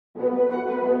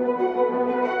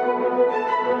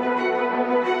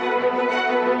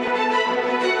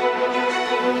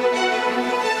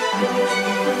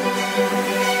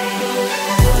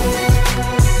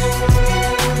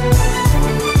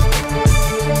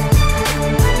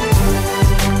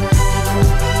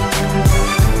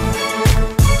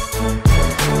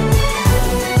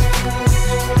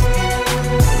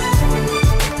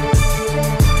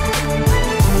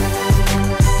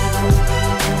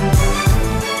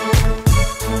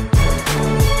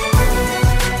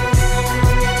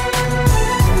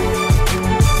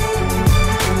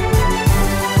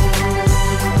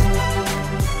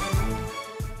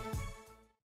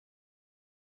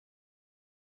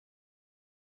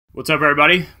What's up,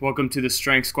 everybody? Welcome to the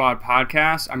Strength Squad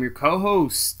podcast. I'm your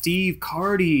co-host, Steve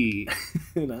Cardi.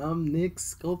 And I'm Nick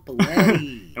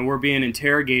Scopoletti. And we're being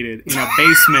interrogated in a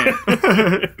basement.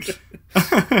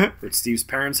 We're at Steve's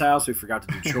parents' house. We forgot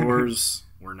to do chores.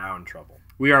 We're now in trouble.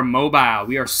 We are mobile.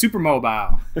 We are super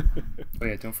mobile. Oh,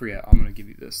 yeah, don't forget. I'm going to give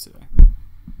you this today.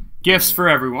 Gifts for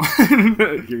everyone. You're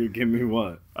going to give me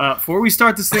what? Before we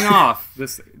start this thing off,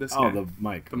 this Oh, guy. the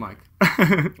mic. The mic.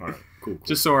 All right. Cool.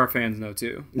 Just so our fans know,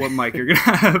 too, what mic you're going to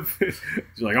have. He's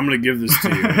like, I'm going to give this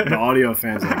to you. The audio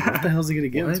fans are like, what the hell is he going to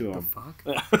give to him? What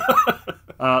the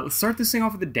fuck? Let's start this thing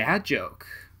off with a dad joke.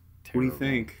 Terrible. What do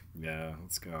you think? Yeah,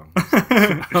 let's go.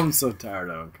 I'm so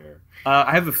tired, I don't care.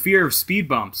 I have a fear of speed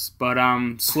bumps, but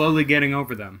I'm slowly getting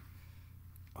over them.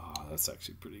 Oh, that's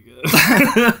actually pretty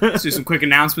good. Let's do some quick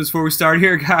announcements before we start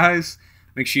here, guys.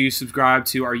 Make sure you subscribe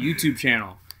to our YouTube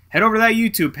channel. Head over to that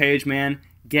YouTube page, man.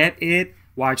 Get it.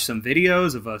 Watch some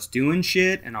videos of us doing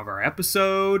shit and of our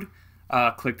episode.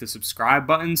 Click the subscribe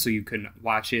button so you can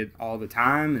watch it all the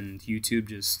time, and YouTube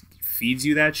just feeds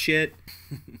you that shit.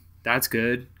 That's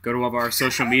good. Go to all of our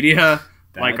social media,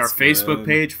 like our Facebook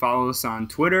page, follow us on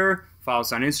Twitter, follow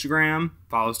us on Instagram,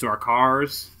 follow us to our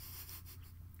cars.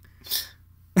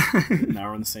 Now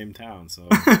we're in the same town, so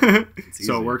it's easy.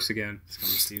 So it works again. Just come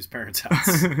to Steve's parents'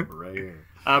 house. We're right here.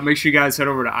 Make sure you guys head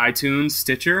over to iTunes,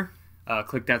 Stitcher,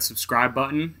 click that subscribe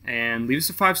button, and leave us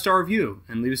a 5-star review.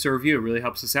 And leave us a review. It really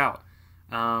helps us out.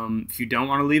 If you don't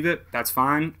want to leave it, that's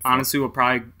fine. Honestly, we'll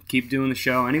probably keep doing the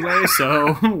show anyway,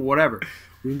 so whatever.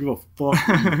 We don't give a fuck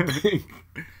what you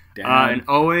think. And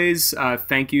always,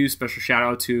 thank you. Special shout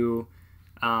out to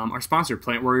our sponsor,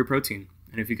 Plant Warrior Protein.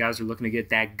 And if you guys are looking to get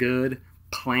that good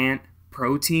plant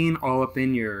protein all up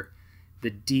in the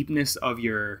deepness of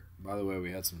your... By the way,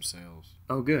 we had some sales.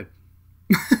 Oh, good.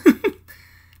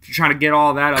 If you're trying to get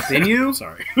all that up in you,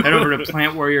 Sorry. head over to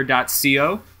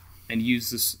plantwarrior.co and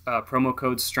use this promo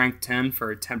code STRENGTH10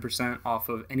 for 10% off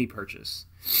of any purchase.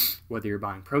 Whether you're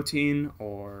buying protein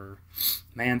or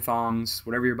man thongs,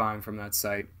 whatever you're buying from that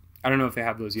site. I don't know if they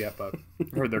have those yet, but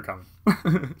I heard they're coming.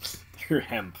 They're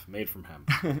hemp, made from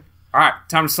hemp. All right,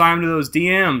 time to slide into those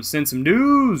DMs. Send some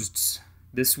news.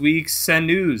 This week's Send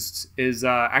News is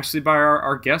actually by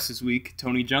our guest this week,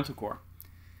 Tony Gentilcore.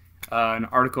 An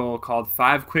article called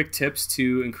 5 Quick Tips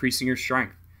to Increasing Your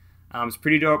Strength. It's a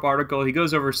pretty dope article. He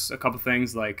goes over a couple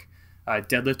things like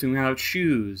deadlifting without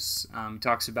shoes. He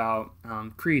talks about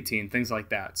creatine, things like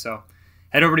that. So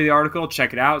head over to the article,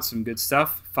 check it out. Some good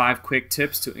stuff. 5 quick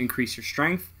tips to increase your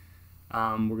strength.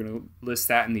 We're going to list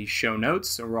that in the show notes.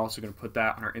 So we're also going to put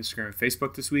that on our Instagram and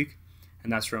Facebook this week.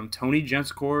 And that's from Tony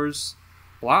Gentilcore's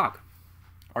blog.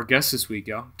 Our guest this week,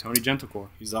 yo. Tony Gentilcore.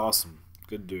 He's awesome.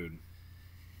 Good dude.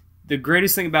 The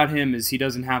greatest thing about him is he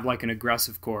doesn't have like an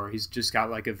aggressive core. He's just got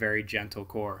like a very gentle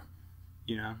core,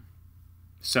 you know?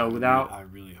 So I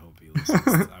really hope he listens.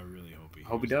 I really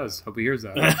hope he does. Hope he hears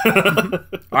that.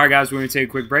 All right, guys, we're going to take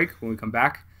a quick break. When we come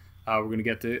back, we're going to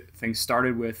get things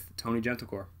started with Tony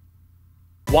Gentilcore.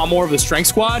 Want more of the Strength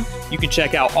Squad? You can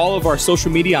check out all of our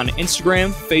social media on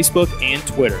Instagram, Facebook, and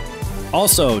Twitter.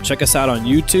 Also, check us out on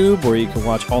YouTube, where you can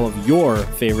watch all of your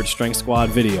favorite Strength Squad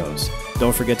videos.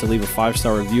 Don't forget to leave a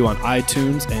 5-star review on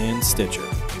iTunes and Stitcher.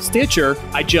 Stitcher,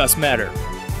 I just met her.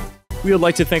 We would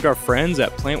like to thank our friends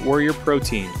at Plant Warrior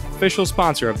Protein, official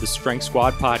sponsor of the Strength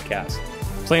Squad podcast.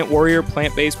 Plant Warrior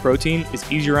plant-based protein is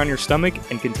easier on your stomach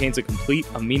and contains a complete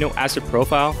amino acid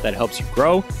profile that helps you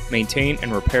grow, maintain,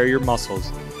 and repair your muscles.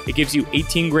 It gives you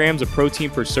 18 grams of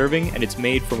protein per serving, and it's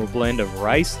made from a blend of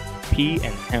rice, pea,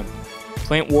 and hemp.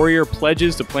 Plant Warrior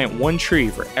pledges to plant 1 tree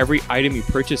for every item you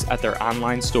purchase at their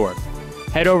online store.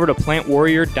 Head over to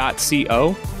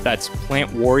plantwarrior.co, that's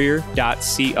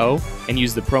plantwarrior.co, and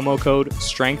use the promo code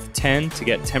STRENGTH10 to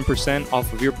get 10%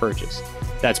 off of your purchase.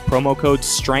 That's promo code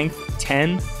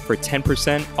STRENGTH10 for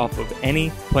 10% off of any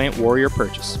Plant Warrior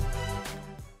purchase.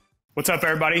 What's up,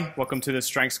 everybody? Welcome to the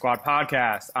Strength Squad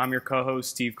podcast. I'm your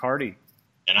co-host, Steve Cardi.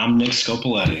 And I'm Nick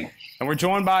Scopoletti. And we're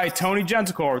joined by Tony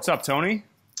Gentilcore. What's up, Tony?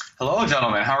 Hello,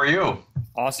 gentlemen. How are you?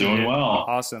 Awesome. Doing dude. well.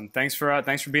 Awesome. Thanks for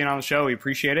being on the show. We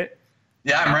appreciate it.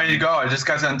 Yeah, I'm ready to go. I just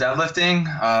got done deadlifting.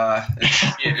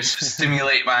 It should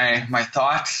stimulate my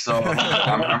thoughts, so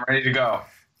I'm ready to go.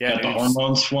 Yeah, Got the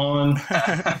hormones flowing.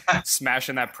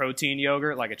 Smashing that protein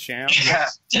yogurt like a champ.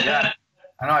 Yeah.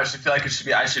 I know. I should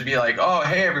be like, oh,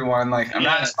 hey everyone. Like, I'm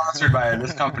not sponsored by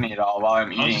this company at all while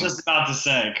I'm eating. I was just about to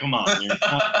say, come on.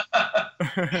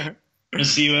 We're going to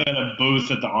see you at a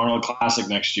booth at the Arnold Classic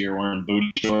next year wearing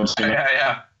booty shorts.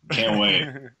 Yeah. Can't wait.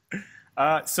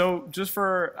 So just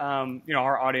for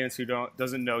our audience who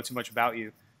doesn't know too much about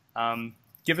you,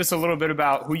 give us a little bit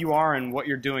about who you are and what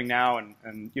you're doing now,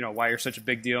 and why you're such a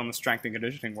big deal in the strength and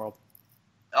conditioning world.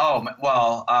 Oh,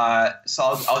 well,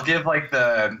 so I'll give like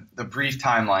the brief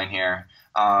timeline here.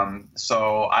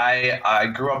 So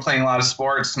I grew up playing a lot of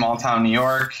sports, small town New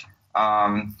York.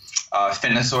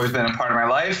 Fitness has always been a part of my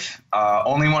life.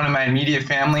 Only one in my immediate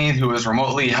family who is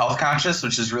remotely health conscious,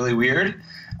 which is really weird.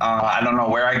 I don't know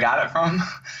where I got it from.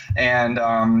 And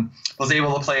was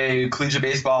able to play collegiate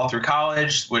baseball through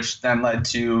college, which then led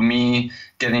to me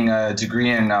getting a degree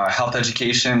in health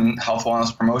education, health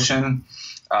wellness promotion.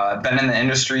 Been in the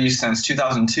industry since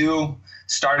 2002.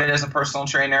 Started as a personal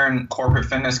trainer in corporate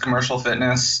fitness, commercial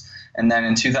fitness. And then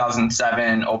in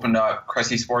 2007, opened up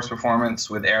Cressy Sports Performance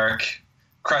with Eric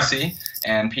Cressy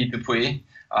and Pete Dupuis.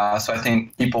 So I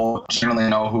think people generally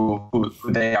know who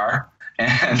they are.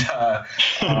 And I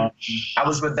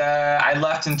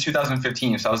left in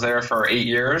 2015, so I was there for 8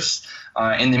 years.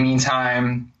 In the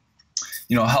meantime,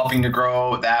 helping to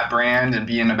grow that brand and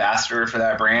be an ambassador for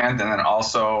that brand, and then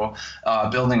also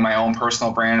building my own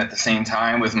personal brand at the same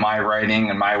time with my writing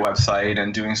and my website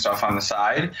and doing stuff on the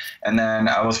side. And then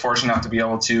I was fortunate enough to be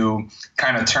able to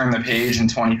kind of turn the page in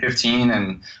 2015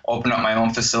 and open up my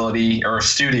own facility, or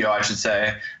studio, I should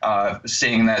say.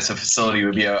 Saying that it's a facility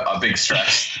would be a big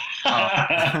stretch.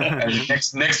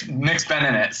 Nick's been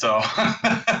in it, so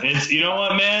it's, you know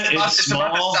what, man? It's small.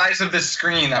 About the size of this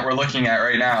screen that we're looking at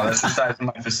right now. That's the size of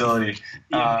my facility.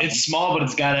 It's small, but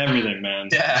it's got everything, man.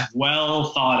 Yeah,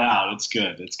 well thought out. It's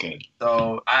good.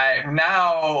 So when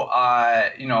I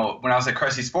was at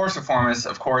Cressy Sports Performance,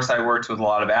 of course, I worked with a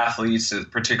lot of athletes,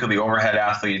 particularly overhead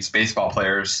athletes, baseball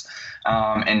players,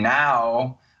 and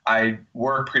now I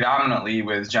work predominantly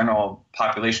with general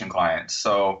population clients.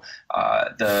 So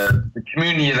the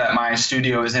community that my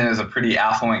studio is in is a pretty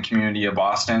affluent community of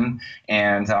Boston.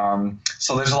 And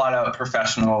so there's a lot of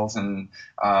professionals, but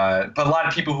a lot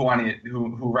of people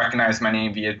who recognize my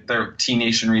name, be it they're T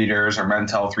Nation readers or Men's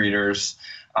Health readers.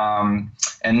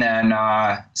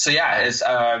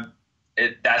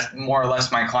 That's more or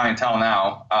less my clientele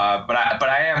now. But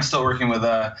I am still working with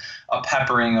a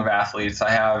peppering of athletes.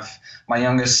 I have my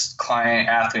youngest client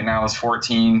athlete now is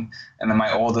 14, and then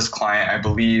my oldest client, I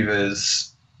believe,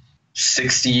 is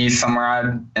 60,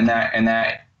 somewhere in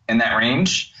that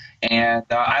range. And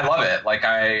I love it. Like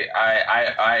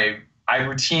I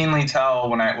routinely tell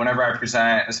whenever I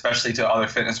present, especially to other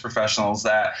fitness professionals,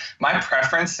 that my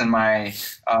preference and my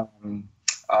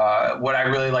what I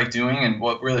really like doing and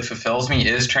what really fulfills me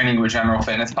is training with general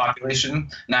fitness population,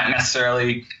 not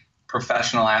necessarily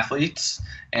professional athletes.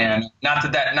 And not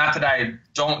that I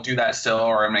don't do that still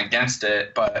or I'm against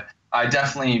it, but I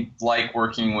definitely like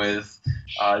working with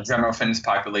general fitness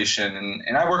population,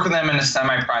 and I work with them in a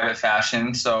semi-private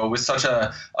fashion. So with such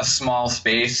a small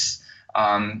space,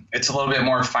 it's a little bit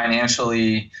more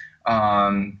financially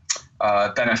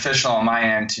beneficial on my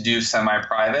end to do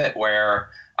semi-private, where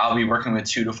I'll be working with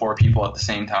 2 to 4 people at the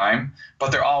same time,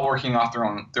 but they're all working off their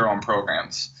own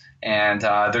programs, and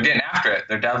they're getting after it.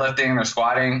 They're deadlifting, they're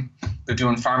squatting, they're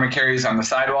doing farmer carries on the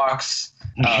sidewalks.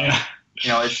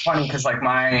 It's funny because like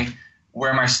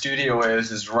where my studio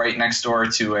is right next door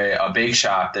to a bake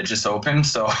shop that just opened.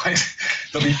 So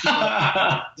there'll be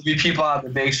people out at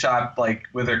the bake shop like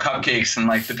with their cupcakes, and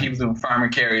like the people doing farmer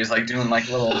carries like doing like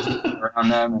little around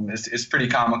them, and it's pretty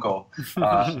comical.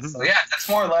 So yeah, that's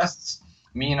more or less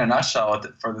me in a nutshell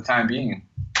for the time being.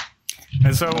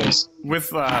 And so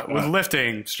with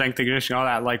lifting, strength and conditioning, all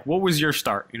that, like what was your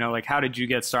start? Like how did you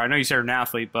get started? I know you said you're an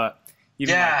athlete, but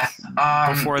even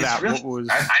before that, really, what was?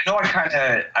 I know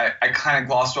I kind of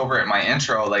glossed over it in my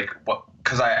intro,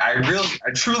 because I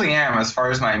truly am, as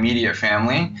far as my immediate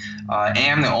family,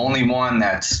 am the only one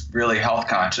that's really health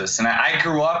conscious. And I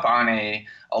grew up on a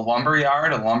lumber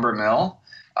yard, a lumber mill.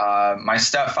 My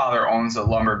stepfather owns a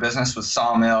lumber business with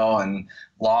sawmill and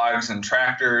logs and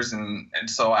tractors, and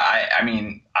so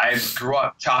I grew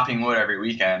up chopping wood every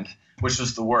weekend. which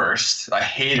was the worst. I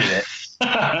hated it.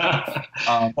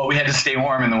 But we had to stay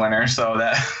warm in the winter, so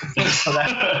that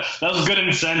that was good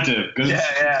incentive. Good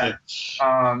incentive.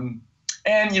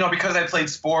 And because I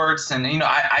played sports, and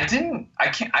I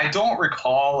don't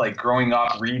recall like growing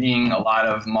up reading a lot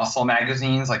of muscle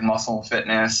magazines like Muscle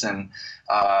Fitness, and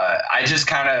I just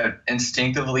kind of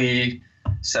instinctively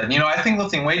said, I think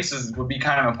lifting weights would be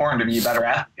kind of important to be a better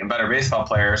athlete and better baseball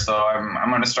player, so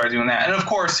I'm going to start doing that. And of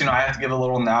course, I have to give a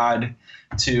little nod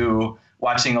to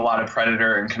watching a lot of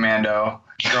Predator and Commando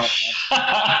growing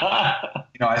up.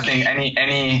 I think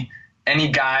any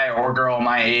guy or girl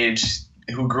my age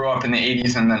who grew up in the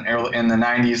 80s and then in the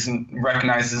 90s and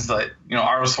recognizes that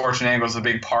Arnold Schwarzenegger was a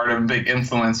big part of, a big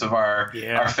influence of our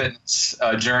fitness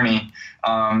journey.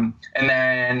 And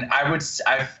then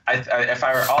if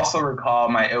I also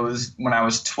recall, it was when I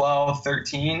was 12,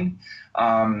 13.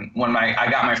 When I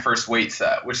got my first weight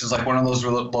set, which is like one of those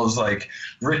like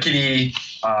rickety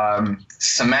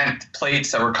cement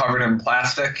plates that were covered in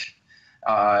plastic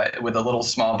with a little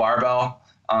small barbell.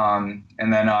 And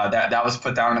then that was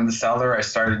put down in the cellar. I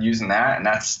started using that, and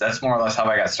that's more or less how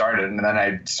I got started. And then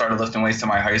I started lifting weights in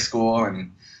my high school,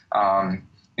 and that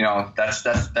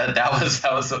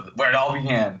was where it all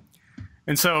began.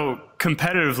 And so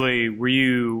competitively,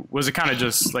 was it kind of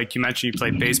just like you mentioned, you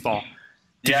played baseball?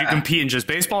 Did you compete in just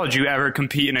baseball? Or did you ever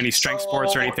compete in any strength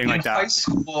sports or anything like that?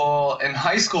 In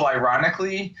high school,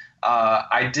 ironically,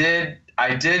 I did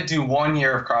do 1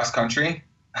 year of cross country.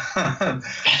 My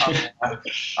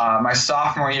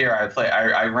sophomore year,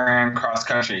 I ran cross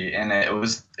country, and it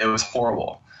was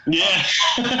horrible. Yeah.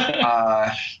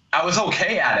 I was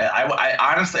okay at it. I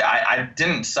honestly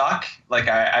didn't suck. Like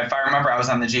if I remember, I was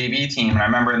on the JV team, and I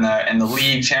remember in the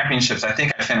league championships, I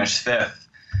think I finished 5th.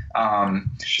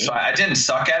 So I didn't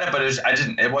suck at it, but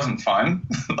it wasn't fun.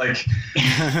 Like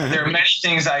there are many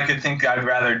things I could think I'd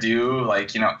rather do,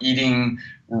 like eating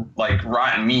like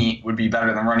rotten meat would be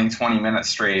better than running 20 minutes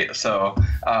straight. So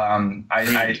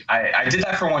I did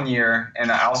that for 1 year,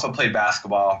 and I also played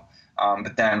basketball.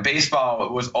 But then baseball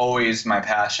was always my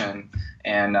passion,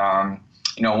 and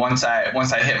once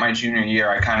I hit my junior year,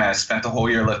 I kind of spent the whole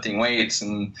year lifting weights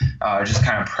and just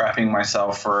kind of prepping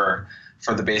myself for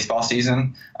the baseball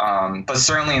season. But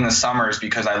certainly in the summers,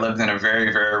 because I lived in a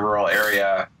very, very rural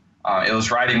area, it was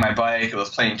riding my bike, it was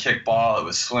playing kickball, it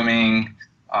was swimming,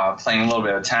 playing a little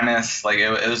bit of tennis. Like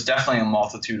it was definitely a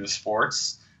multitude of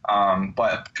sports.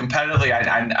 But competitively,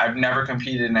 I've never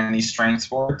competed in any strength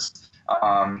sports.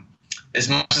 As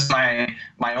much as my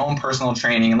own personal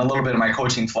training and a little bit of my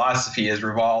coaching philosophy is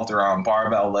revolved around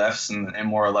barbell lifts and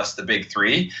more or less the big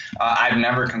three, I've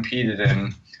never competed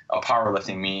in a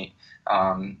powerlifting meet,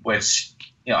 which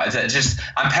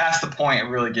I'm past the point of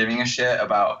really giving a shit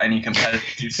about any competitive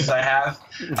juices I have.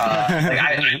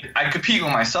 I compete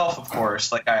with myself, of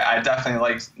course. Like I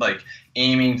definitely like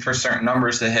aiming for certain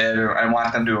numbers to hit, or I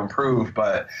want them to improve.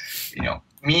 But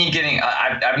me getting,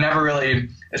 it's never really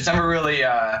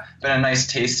been a nice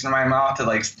taste in my mouth to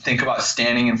like think about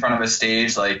standing in front of a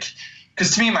stage, like.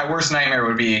 Because to me, my worst nightmare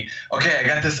would be, okay, I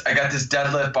got this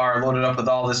deadlift bar loaded up with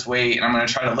all this weight, and I'm going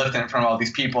to try to lift it in front of all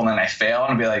these people, and then I fail,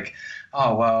 and I'd be like,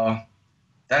 oh well,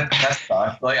 that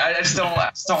sucks. Like I just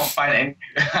don't find any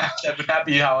that would not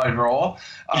be how I'd roll.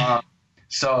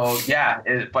 So yeah,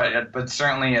 but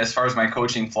certainly as far as my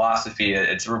coaching philosophy,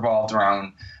 it's revolved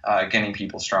around getting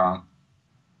people strong.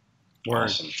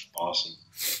 Awesome.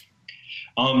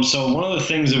 So one of the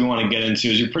things that we want to get into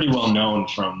is you're pretty well known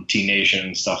from T Nation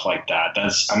and stuff like that.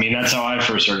 That's how I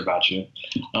first heard about you.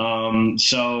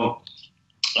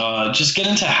 Just get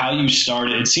into how you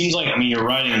started. It seems like, your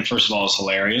writing, first of all, is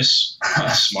hilarious.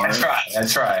 It's smart.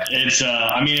 That's right. It's,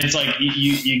 it's like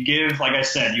you give, like I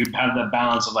said, you have the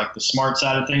balance of like the smart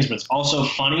side of things, but it's also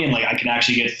funny, and like I can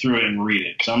actually get through it and read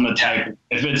it. Because I'm the type,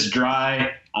 if it's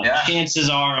dry,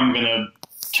 chances are I'm going to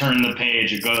turn the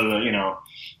page and go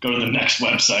to the next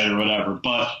website or whatever.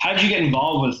 But how did you get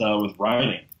involved with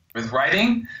writing? With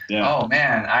writing? Yeah. Oh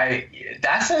man,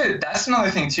 that's another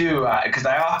thing too. Because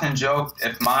I often joke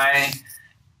if my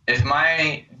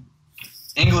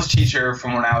English teacher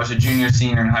from when I was a junior,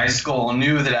 senior in high school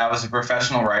knew that I was a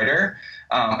professional writer,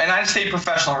 and I say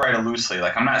professional writer loosely,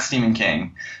 like I'm not Stephen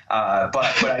King, but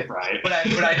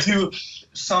I do.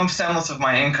 Some semblance of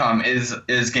my income is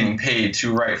getting paid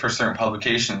to write for certain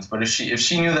publications. But if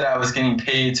she knew that I was getting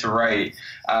paid to write,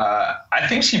 I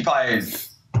think she probably,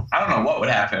 I don't know what would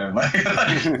happen.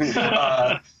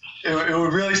 It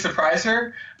would really surprise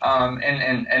her.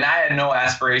 And I had no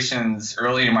aspirations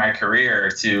early in my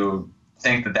career to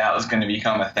think that was going to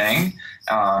become a thing.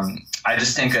 I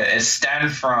just think it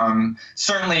stemmed from,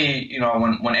 certainly, you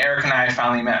know, when Eric and I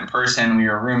finally met in person, we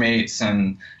were roommates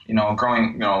and, you know,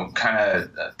 growing, you know, kind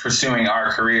of pursuing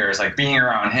our careers, like being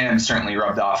around him certainly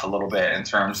rubbed off a little bit in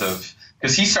terms of,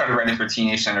 because he started writing for T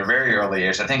Nation at a very early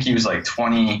age. I think he was like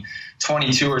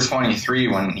 22 or 23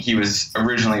 when he was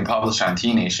originally published on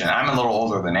T Nation. I'm a little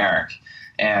older than Eric.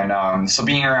 And so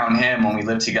being around him when we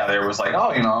lived together was like,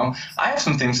 oh, you know, I have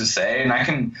some things to say, and I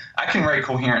can write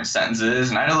coherent sentences,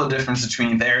 and I know the difference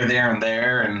between there, and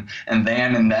there, and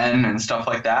then and stuff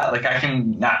like that. Like I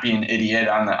can not be an idiot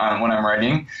on when I'm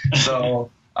writing. So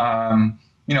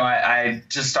you know, I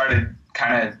just started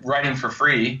kind of writing for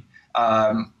free.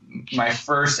 My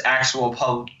first actual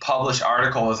published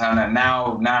article was on a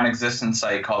now non-existent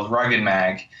site called Rugged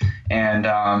Mag, and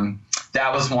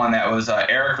that was one that was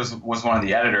Eric was one of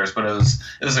the editors, but it was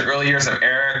the early years of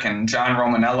Eric and John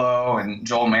Romanello and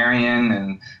Joel Marion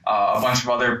and a bunch of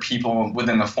other people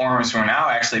within the forums who are now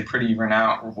actually pretty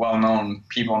renowned, well-known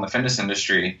people in the fitness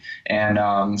industry.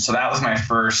 And so that was my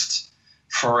first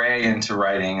foray into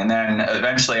writing. And then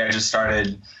eventually I just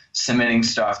started submitting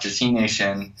stuff to T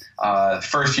Nation. The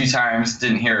first few times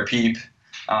didn't hear a peep.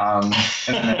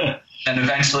 And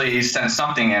eventually sent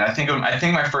something in. I think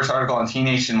my first article on T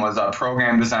Nation was a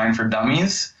program design for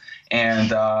dummies,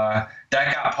 and that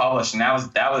got published, and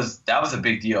that was a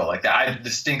big deal. Like that, I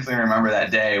distinctly remember that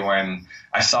day when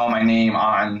I saw my name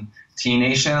on T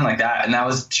Nation like that, and that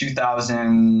was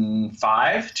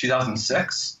 2005,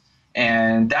 2006,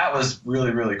 and that was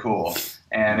really, really cool.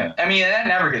 And I mean, that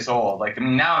never gets old. Like I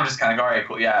mean, now I'm just kind of all right,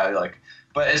 cool, yeah, like,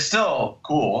 but it's still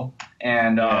cool,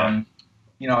 and yeah.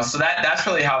 You know, so that's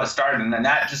really how it started, and then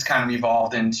that just kind of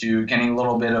evolved into getting a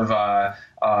little bit of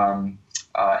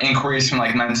inquiries from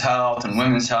like men's health and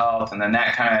women's health, and then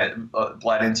that kind of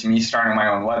bled into me starting my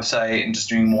own website and just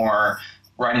doing more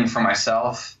writing for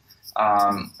myself,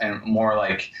 and more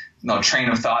like, you know, train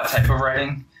of thought type of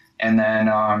writing, and then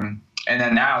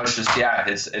now it's just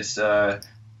that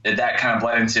kind of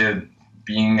bled into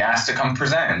being asked to come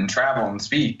present and travel and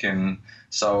speak, and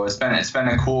so it's been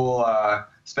a cool.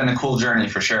 It's been a cool journey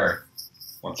for sure.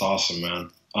 That's awesome, man.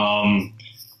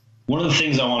 One of the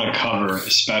things I want to cover,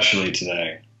 especially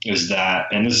today, is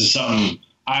that, and this is something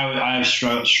I've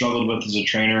struggled with as a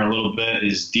trainer a little bit,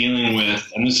 is dealing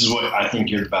with, and this is what I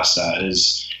think you're the best at,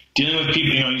 is dealing with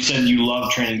people. You know, you said you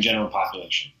love training general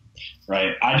population,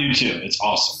 right? I do too. It's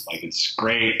awesome. Like, it's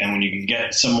great. And when you can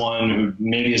get someone who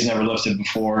maybe has never lifted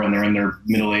before and they're in their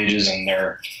middle ages and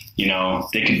they're, you know,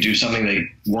 they can do something they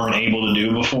weren't able to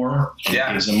do before, and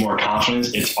it gives them more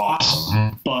confidence, it's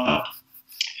awesome. But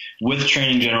with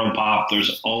training general pop,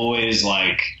 there's always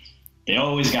like, they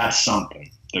always got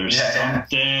something. There's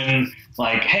something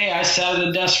like, hey, I sat at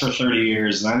a desk for 30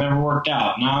 years and I never worked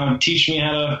out. Now teach me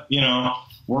how to, you know,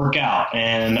 work out.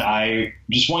 And I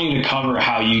just want you to cover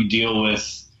how you deal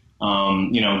with,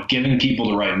 you know, giving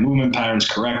people the right movement patterns,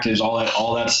 correctives, all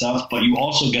that stuff, but you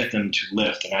also get them to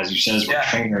lift. And as you said, as we're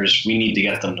trainers, we need to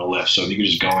get them to lift. So if you could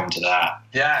just go into that.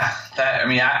 Yeah, I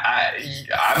mean,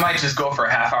 I might just go for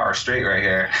a half hour straight right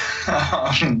here.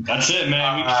 That's it,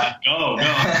 man. Go.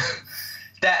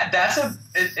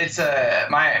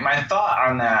 My thought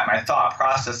on that, my thought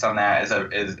process on that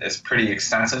is pretty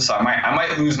extensive. So I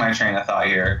might lose my train of thought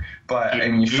here. But I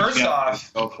mean, first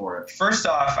off, go for it. First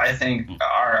off, I think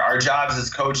our jobs as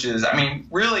coaches, I mean,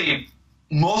 really,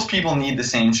 most people need the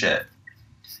same shit,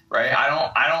 right?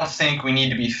 I don't think we need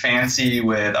to be fancy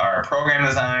with our program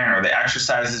design or the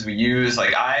exercises we use.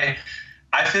 Like I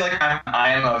feel like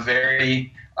I'm a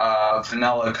very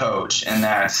vanilla coach in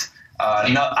that.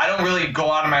 I don't really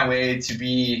go out of my way to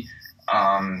be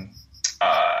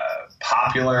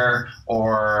popular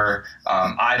or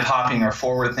eye-popping or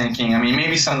forward-thinking. I mean,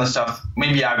 maybe some of the stuff,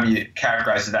 maybe I would be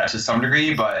characterized as that to some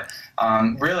degree, but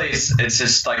really it's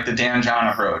just like the Dan John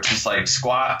approach. It's like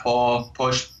squat, pull,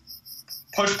 push,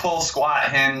 pull, squat,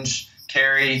 hinge,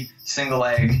 carry, single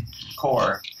leg,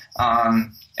 core.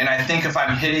 And I think if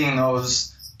I'm hitting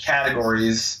those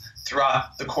categories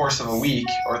throughout the course of a week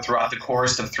or throughout the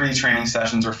course of 3 training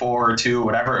sessions or 4 or 2,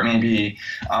 whatever it may be,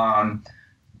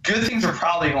 good things are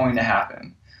probably going to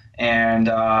happen. And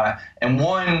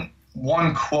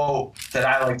one quote that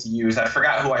I like to use, I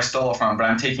forgot who I stole it from, but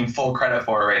I'm taking full credit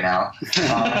for it right now,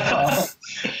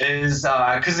 is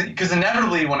because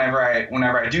inevitably whenever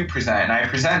I do present, and I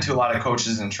present to a lot of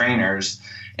coaches and trainers,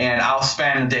 and I'll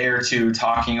spend a day or two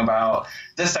talking about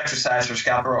this exercise for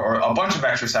scapular or a bunch of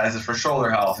exercises for shoulder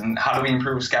health, and how do we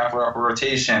improve scapular upper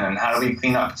rotation, and how do we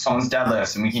clean up someone's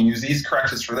deadlifts, and we can use these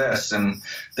corrections for this and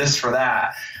this for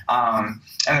that.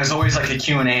 And there's always like a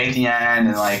Q&A at the end,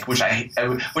 and like which I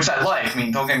like. I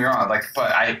mean, don't get me wrong. Like,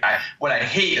 but what I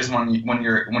hate is when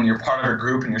you're part of a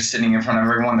group and you're sitting in front of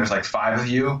everyone. There's like 5 of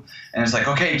you, and it's like,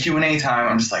 okay, Q&A time.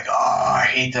 I'm just like, oh, I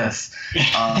hate this.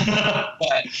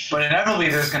 But inevitably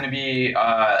there's going to be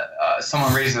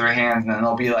someone raises their hand, and then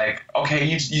they'll be like, okay,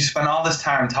 you spent all this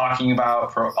time talking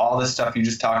about all this stuff you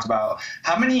just talked about.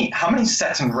 How many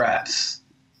sets and reps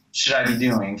should I be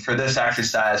doing for this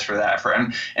exercise, for that,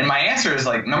 and my answer is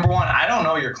like, number one, I don't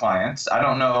know your clients. I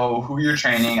don't know who you're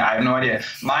training. I have no idea.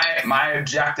 My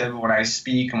objective when I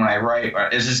speak and when I write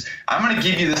is just, I'm going to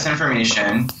give you this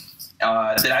information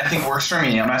that I think works for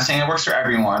me. I'm not saying it works for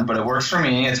everyone, but it works for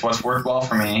me. It's what's worked well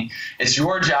for me. It's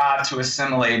your job to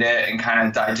assimilate it and kind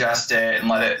of digest it and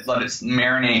let it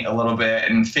marinate a little bit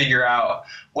and figure out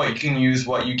what you can use,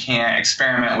 what you can't,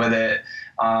 experiment with it.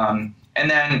 And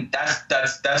then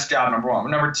that's job number one.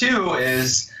 Number two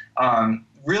is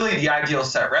really the ideal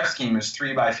set rep scheme is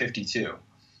 3 by 52.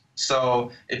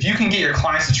 So if you can get your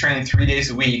clients to train 3 days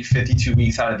a week, 52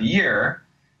 weeks out of the year,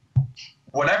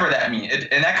 whatever that means,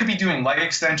 and that could be doing leg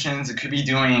extensions, it could be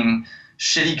doing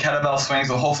shitty kettlebell swings,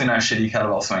 well, hopefully not shitty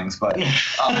kettlebell swings, but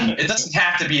it doesn't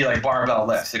have to be like barbell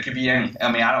lifts. It could be anything.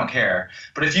 I mean, I don't care.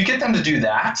 But if you get them to do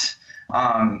that,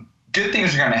 good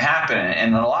things are going to happen.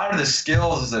 And a lot of the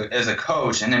skills as a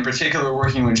coach, and in particular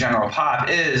working with general pop,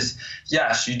 is,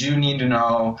 yes, you do need to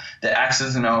know the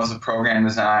X's and O's of program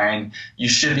design. You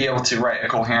should be able to write a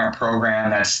coherent program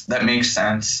that makes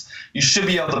sense. You should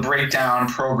be able to break down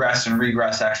progress and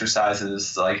regress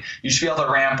exercises. Like, you should be able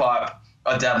to ramp up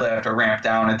a deadlift or ramp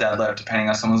down a deadlift depending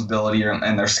on someone's ability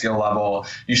and their skill level.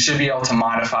 You should be able to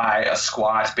modify a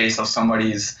squat based on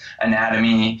somebody's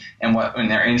anatomy and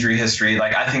their injury history.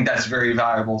 Like, I think that's very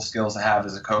valuable skills to have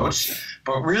as a coach.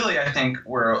 But really, I think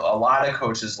where a lot of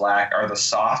coaches lack are the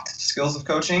soft skills of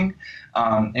coaching.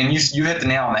 And you hit the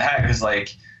nail on the head, because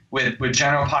like with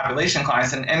general population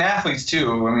clients and athletes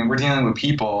too, I mean, we're dealing with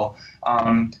people.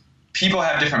 People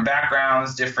have different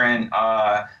backgrounds, different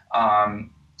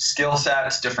skill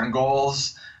sets, different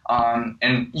goals,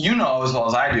 and you know as well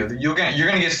as I do, you're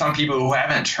gonna get some people who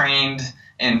haven't trained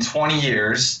in 20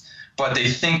 years, but they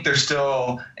think they're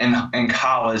still in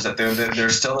college, that they're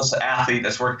still this athlete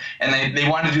that's work, and they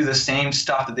want to do the same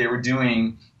stuff that they were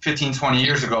doing 15, 20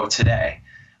 years ago today.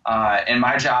 And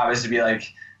my job is to be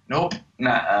like, nope,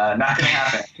 not gonna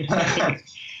happen.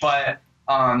 But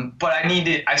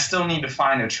I still need to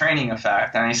find a training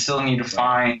effect, and I still need to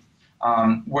find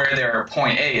where their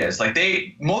point A is. Like,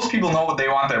 most people know what they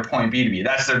want their point B to be.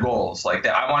 That's their goals. Like,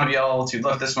 I want to be able to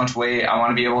lift this much weight. I want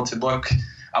to be able to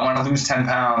I want to lose 10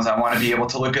 pounds. I want to be able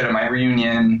to look good at my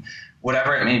reunion,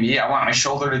 whatever it may be. I want my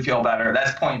shoulder to feel better.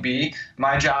 That's point B.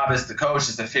 My job as the coach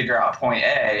is to figure out point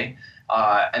A,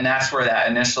 and that's where that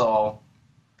initial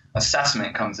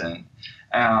assessment comes in.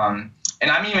 And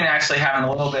I'm even actually having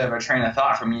a little bit of a train of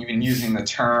thought from even using the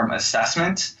term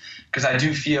assessment, because I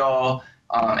do feel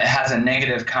it has a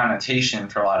negative connotation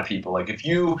for a lot of people. Like,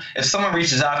 if someone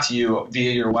reaches out to you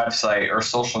via your website or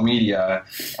social media,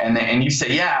 and you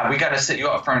say, yeah, we got to set you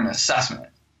up for an assessment,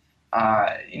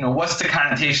 what's the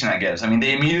connotation that gives? I mean,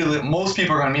 most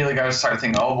people are going to immediately start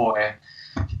thinking, oh boy,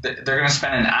 they're going to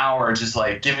spend an hour just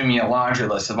like giving me a laundry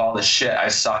list of all the shit I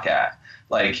suck at.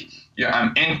 Like, you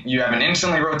have an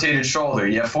instantly rotated shoulder,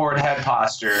 you have forward head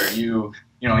posture, you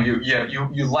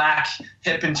lack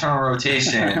hip internal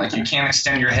rotation, like you can't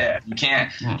extend your hip, you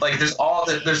can't, like, there's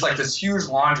like this huge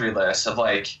laundry list of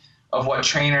what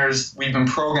trainers we've been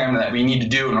programmed that we need to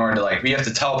do in order to, like, we have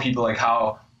to tell people like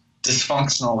how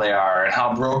dysfunctional they are and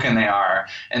how broken they are,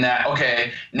 and that,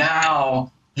 okay,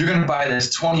 now you're going to buy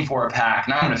this 24 pack,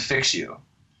 now I'm going to fix you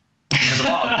because of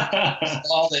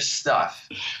all this stuff.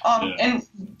 And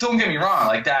don't get me wrong,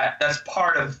 like that's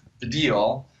part of the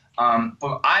deal.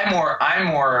 But I'm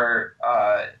more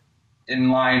in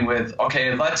line with,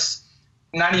 okay, let's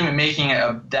not even making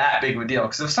it that big of a deal.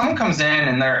 Because if someone comes in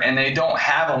and they don't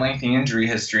have a lengthy injury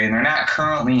history and they're not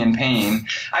currently in pain,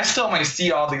 I still might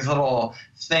see all these little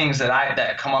things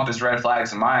that come up as red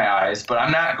flags in my eyes, but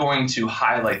I'm not going to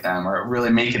highlight them or really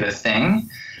make it a thing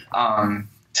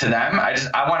to them.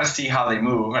 I want to see how they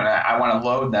move, and I want to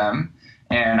load them.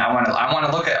 And I want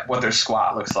to look at what their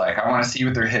squat looks like. I want to see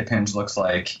what their hip hinge looks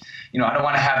like. I don't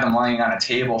want to have them laying on a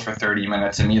table for 30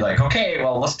 minutes and me like, okay,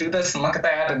 well, let's do this and look at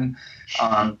that. And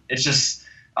it's just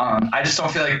I just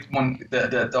don't feel like when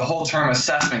the whole term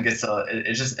assessment gets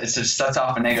it just sets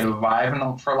off a negative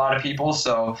vibe for a lot of people.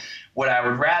 So what I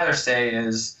would rather say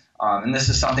is, and this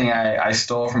is something I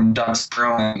stole from Doug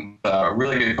Sterling, a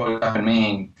really good coach up in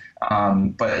Maine,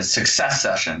 but a success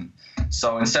session.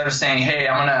 So instead of saying, hey,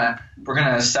 we're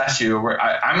gonna assess you,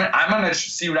 I'm gonna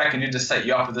see what I can do to set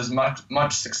you up with as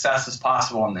much success as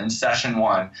possible in session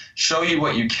 1. Show you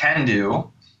what you can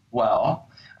do well,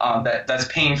 that's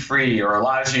pain-free or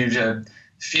allows you to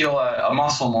feel a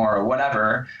muscle more or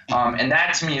whatever. And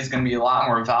that to me is going to be a lot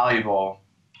more valuable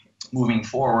moving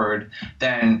forward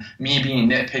than me being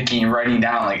nitpicky and writing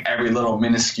down like every little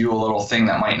minuscule little thing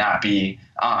that might not be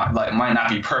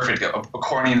perfect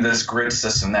according to this grid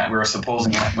system that we're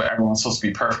supposing that everyone's supposed to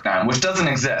be perfect on, which doesn't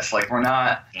exist. Like we're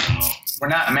not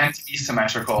meant to be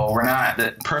symmetrical.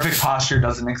 The perfect posture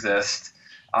doesn't exist.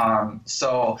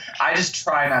 So I just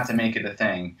try not to make it a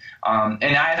thing. And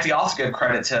I have to also give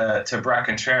credit to Brett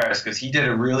Contreras, because he did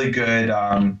a really good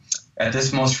at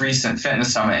this most recent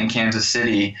fitness summit in Kansas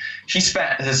City. He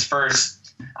spent his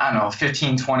first,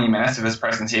 15, 20 minutes of his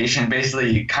presentation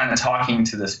basically kind of talking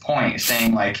to this point,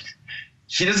 saying like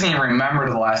he doesn't even remember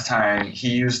the last time he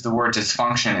used the word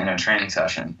dysfunction in a training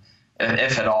session,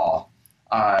 if at all.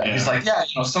 He's like,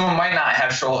 someone might not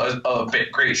have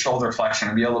great shoulder flexion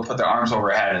and be able to put their arms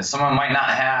overhead, and someone might not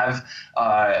have,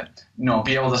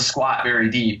 be able to squat very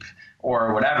deep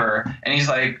or whatever. And he's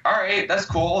like, all right, that's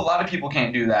cool. A lot of people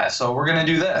can't do that, so we're going to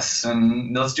do this,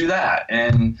 and let's do that.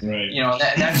 And,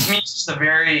 that to me is just a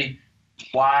very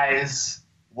wise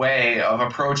way of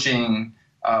approaching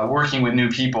working with new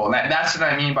people. And that's what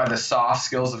I mean by the soft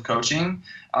skills of coaching.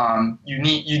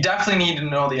 You definitely need to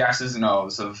know the X's and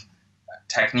O's of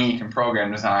technique and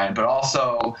program design, but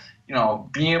also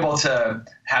being able to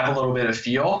have a little bit of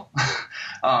feel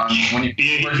when you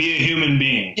be a human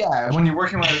being. Yeah, when you're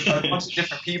working with a bunch of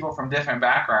different people from different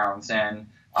backgrounds, and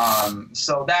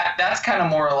so that's kind of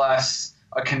more or less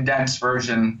a condensed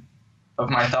version of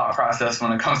my thought process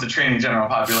when it comes to training general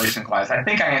population clients. I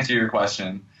think I answered your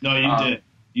question. No, you did.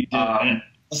 You did.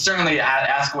 Certainly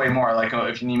ask way more, like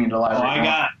if you need me to elaborate.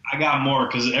 I got more,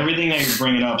 because everything that you're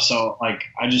bringing up. So like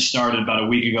I just started about a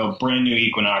week ago, brand new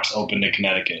Equinox opened to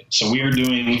Connecticut. So we are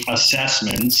doing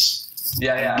assessments.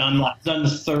 Yeah. Done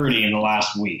 30 in the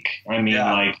last week. I mean,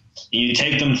 like you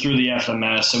take them through the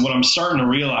FMS, and what I'm starting to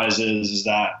realize is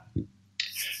that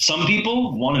some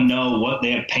people want to know what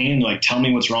they have pain, like tell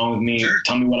me what's wrong with me, Sure.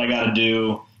 Tell me what I got to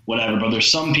do, whatever. But there's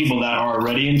some people that are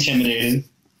already intimidated.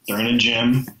 They're in a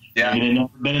gym. Yeah. Maybe they've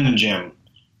never been in the gym.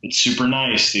 It's super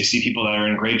nice. They see people that are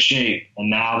in great shape, and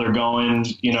now they're going,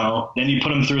 then you put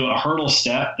them through a hurdle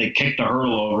step. They kick the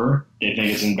hurdle over. They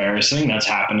think it's embarrassing. That's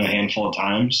happened a handful of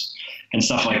times and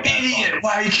stuff like that. Idiot!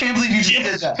 Wow, you can't believe you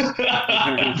just did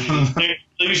that.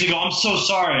 They usually go, I'm so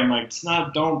sorry. I'm like, it's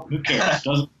not, who cares?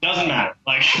 Doesn't matter.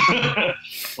 Like,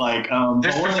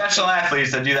 there's professional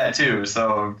athletes that do that too,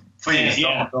 so please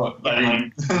don't.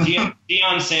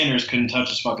 Deion Sanders couldn't touch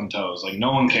his fucking toes. Like,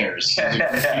 no one cares. He's a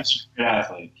great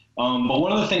athlete. But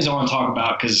one of the things I want to talk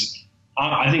about, because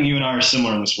I think you and I are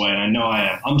similar in this way, and I know I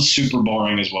am. I'm super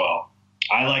boring as well.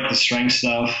 I like the strength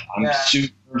stuff. I'm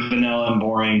super vanilla and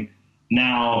boring.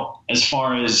 Now, as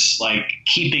far as like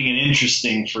keeping it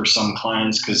interesting for some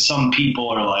clients, because some people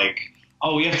are like,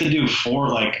 oh, we have to do four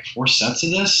sets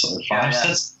of this or 5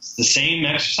 sets, the same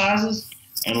exercises.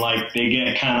 And like they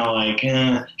get kind of like,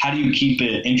 how do you keep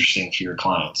it interesting for your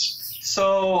clients?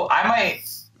 So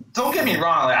don't get me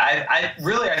wrong. Like, I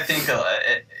think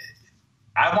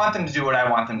I want them to do what I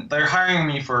want them. They're hiring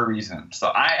me for a reason. So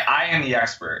I am the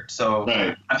expert. So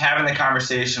right. I'm having the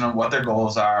conversation of what their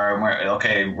goals are.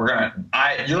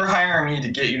 And you're hiring me to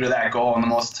get you to that goal in the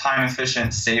most time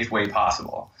efficient, safe way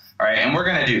possible. All right. And we're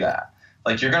going to do that.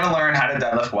 Like, you're going to learn how to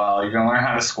deadlift well, you're going to learn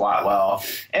how to squat well,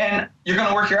 and you're going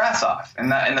to work your ass off.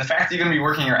 And the fact that you're going to be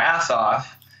working your ass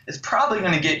off is probably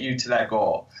going to get you to that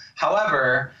goal.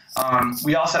 However,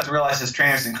 we also have to realize as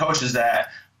trainers and coaches that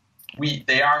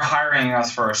they are hiring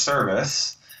us for a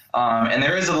service, and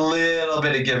there is a little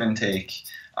bit of give and take.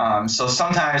 So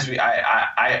sometimes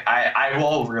I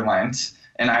will relent,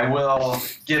 and I will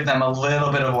give them a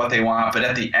little bit of what they want, but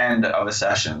at the end of a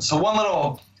session. So one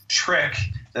little trick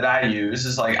that I use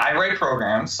is, like, I write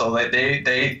programs so that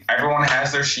everyone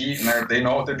has their sheet and they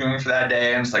know what they're doing for that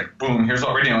day, and it's like, boom, here's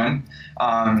what we're doing.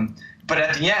 But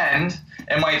at the end,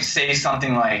 it might say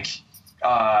something like,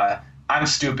 I'm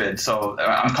stupid, so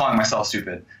I'm calling myself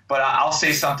stupid. But I'll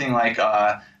say something like,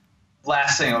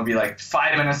 last thing will be like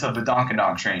 5 minutes of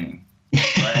badonkadonk training.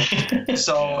 Right?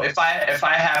 So if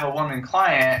I have a woman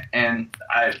client, and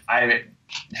I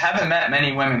haven't met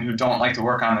many women who don't like to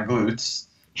work on their glutes,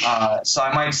 So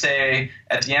I might say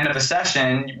at the end of a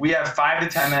session, we have 5 to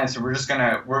 10 minutes, and we're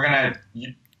gonna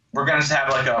just have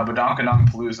like a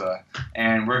badonkadonk-palooza,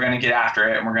 and we're gonna get after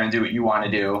it, and we're gonna do what you want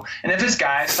to do. And if it's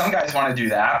guys, some guys want to do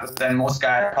that, but then most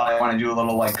guys probably want to do a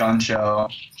little like gun show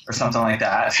or something like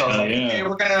that. So it's like, okay,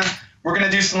 we're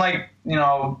gonna do some like, you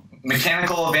know,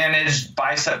 mechanical advantage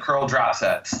bicep curl drop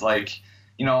sets. Like,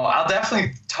 you know, I'll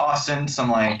definitely toss in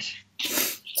some like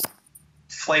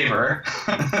flavor.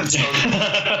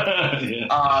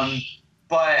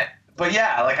 But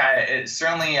yeah, like I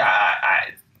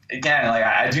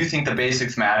do think the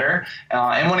basics matter.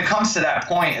 And when it comes to that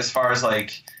point, as far as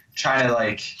like trying to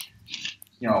like,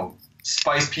 you know,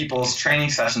 spice people's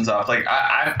training sessions up, like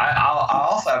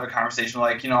I'll also have a conversation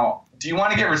like, you know, do you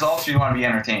want to get results or do you want to be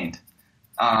entertained?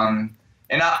 And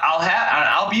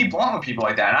I'll be blunt with people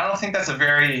like that. And I don't think that's a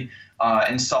very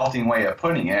insulting way of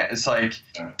putting it. It's like,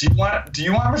 do you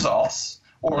want results,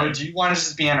 or do you want to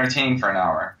just be entertained for an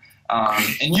hour?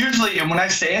 And usually, when I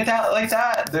say it like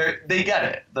that, they get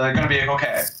it. They're gonna be like,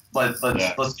 okay,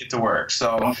 let's get to work.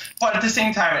 So, but at the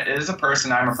same time, it is a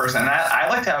person. I'm a person, and I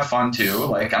like to have fun too.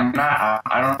 Like I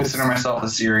don't consider myself a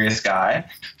serious guy.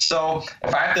 So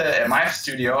if I have to, at my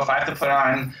studio, if I have to put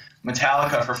on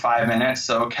Metallica for 5 minutes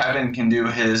so Kevin can do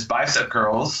his bicep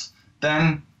curls,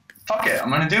 then fuck it,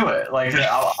 I'm gonna do it. Like,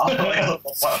 I'll like,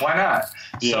 why not?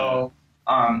 Yeah. So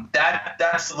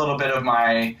that's a little bit of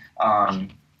my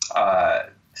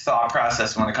thought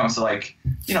process when it comes to, like,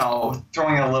 you know,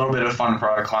 throwing a little bit of fun for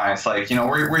our clients. Like, you know,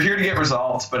 we're here to get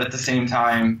results, but at the same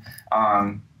time,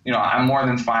 you know, I'm more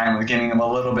than fine with giving them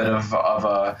a little bit of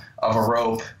a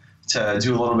rope to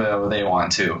do a little bit of what they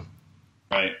want too.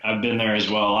 Right. I've been there as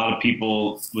well. A lot of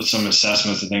people with some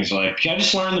assessments and things are like, can I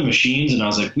just learn the machines? And I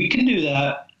was like, we can do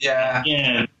that. Yeah.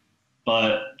 Yeah.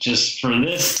 But just for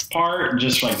this part,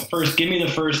 just like give me the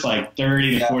first like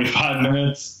 30 to 45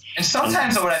 minutes. And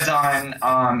sometimes what I've done,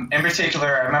 in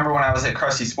particular, I remember when I was at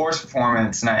Krusty Sports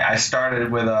Performance, and I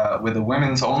started with a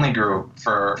women's only group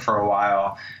for a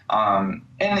while. And,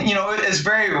 you know, it's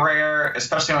very rare,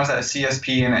 especially when I was at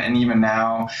CSP and even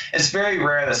now, it's very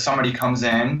rare that somebody comes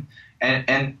in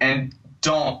and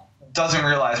doesn't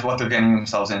realize what they're getting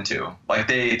themselves into. Like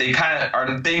they kind of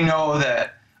are, they know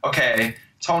that, okay,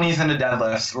 Tony's into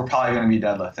deadlifts, we're probably going to be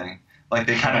deadlifting. Like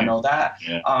they kind of know that.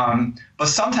 Yeah. But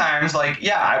sometimes, like,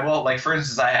 yeah, I will, like, for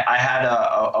instance, I had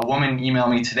a woman email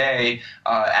me today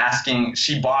asking,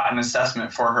 she bought an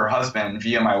assessment for her husband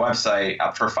via my website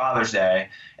for Father's Day.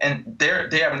 And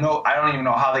they have no, I don't even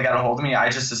know how they got a hold of me. I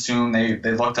just assumed they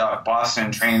looked up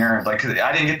Boston trainer. Like, 'cause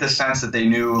I didn't get the sense that they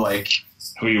knew, like,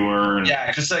 who you were. And yeah,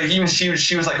 because like, even she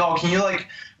was like, oh, can you, like,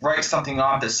 write something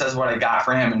up that says what I got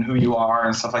for him and who you are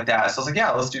and stuff like that. So I was like,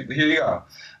 yeah, here you go.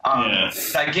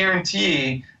 I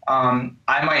guarantee I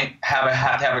might have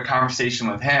to have a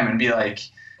conversation with him and be like,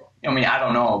 I mean, I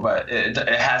don't know, but it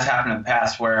has happened in the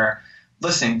past where,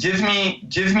 listen, give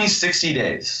me 60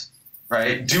 days,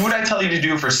 right? Do what I tell you to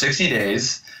do for 60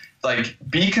 days. Like,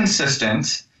 be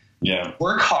consistent,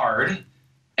 work hard,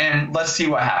 and let's see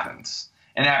what happens.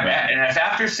 And if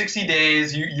after 60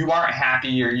 days you aren't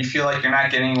happy or you feel like you're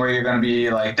not getting where you're going to be,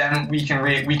 like, then we can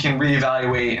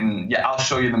reevaluate, and I'll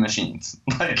show you the machines.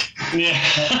 Like,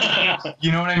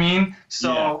 you know what I mean?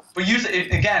 So, but usually,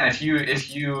 again, if you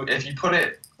put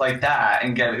it like that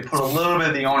and put a little bit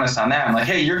of the onus on them, like,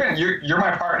 hey, you're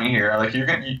my partner here. Like,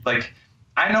 like,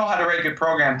 I know how to write good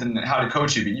programs and how to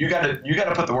coach you, but you got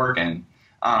to put the work in.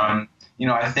 You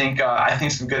know, I think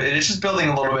some good. It's just building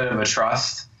a little bit of a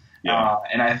trust. Yeah.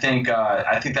 And I think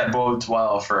that bodes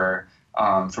well for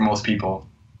most people.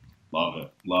 Love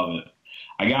it.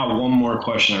 I got one more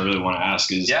question I really want to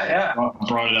ask. Is I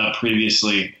brought it up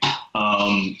previously.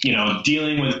 You know,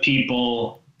 dealing with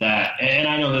people that, and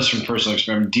I know this from personal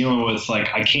experience, dealing with,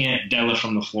 like, I can't deadlift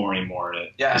from the floor anymore to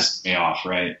piss me off.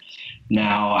 Right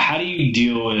now, how do you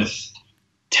deal with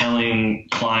telling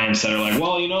clients that are like,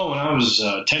 well, you know, when I was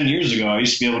 10 years ago, I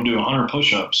used to be able to do 100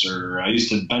 push-ups, or I used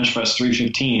to bench press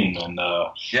 315, and you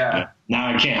know, now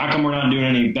I can't. How come we're not doing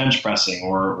any bench pressing?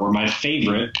 Or my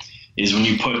favorite is when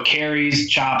you put carries,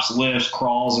 chops, lifts,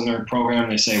 crawls in their program,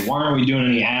 they say, why aren't we doing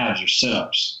any abs or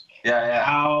sit-ups?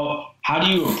 How do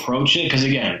you approach it? Because,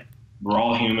 again, we're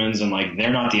all humans, and, like,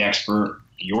 they're not the expert.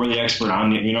 You're the expert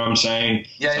on it, you know what I'm saying?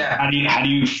 How do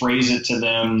you phrase it to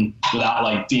them without,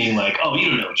 like, being like, oh,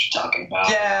 you don't know what you're talking about?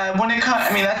 Yeah, when it comes,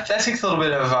 I mean, that takes a little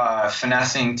bit of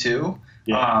finessing too.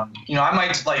 You know, I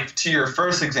might, like, to your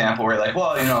first example where you're like,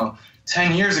 well, you know,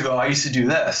 10 years ago I used to do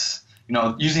this. You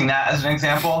know, using that as an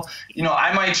example, you know,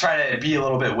 I might try to be a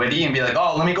little bit witty and be like,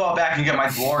 oh, let me go back and get my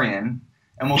DeLorean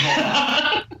and we'll go.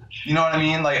 You know what I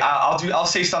mean? Like I'll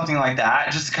say something like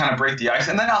that just to kind of break the ice,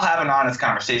 and then I'll have an honest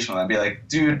conversation with them. Be like,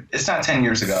 dude, it's not 10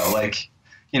 years ago. Like,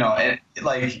 you know,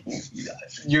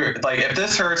 you're like, if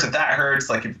this hurts, if that hurts,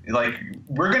 like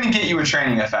we're gonna get you a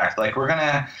training effect. Like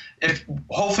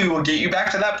hopefully we'll get you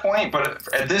back to that point, but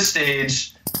at this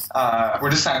stage,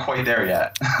 we're just not quite there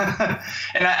yet.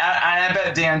 And I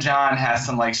bet Dan John has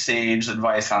some like sage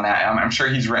advice on that. I'm sure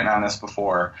he's written on this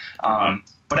before. But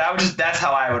that's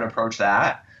how I would approach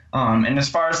that. And as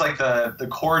far as like the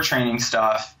core training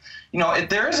stuff, you know,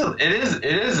 it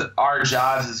is our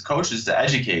jobs as coaches to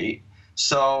educate.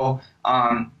 So,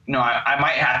 you know, I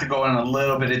might have to go in a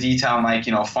little bit of detail on like,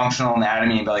 you know, functional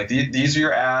anatomy and be like, these are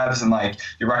your abs and like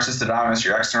your rectus abdominis,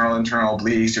 your external, internal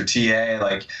obliques, your TA,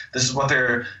 like this is what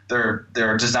they're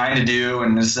designed to do.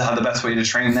 And this is how the best way to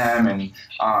train them. And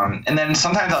then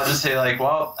sometimes I'll just say like,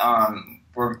 well,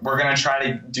 we're going to try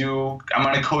to I'm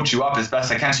going to coach you up as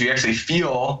best I can so you actually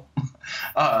feel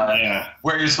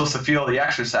where you're supposed to feel the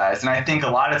exercise. And I think a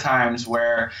lot of times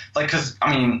where, like, because,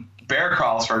 I mean, bear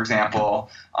crawls, for example,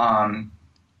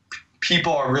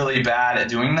 people are really bad at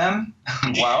doing them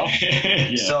well.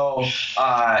 Yeah. So,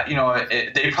 you know,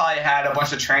 they probably had a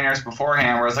bunch of trainers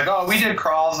beforehand where it's like, oh, we did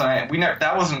crawls, and I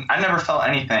never felt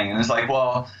anything. And it's like,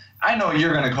 well, I know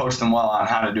you're going to coach them well on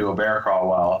how to do a bear crawl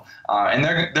well, and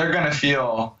they're going to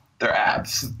feel their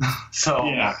abs. So,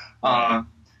 yeah. I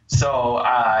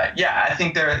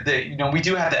think you know, we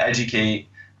do have to educate,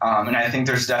 and I think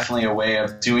there's definitely a way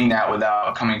of doing that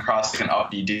without coming across like an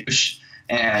uppity douche.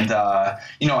 And,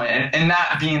 you know, and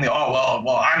not being well,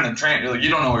 I'm the trainer. You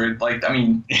don't know where, like, I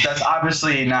mean, that's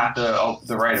obviously not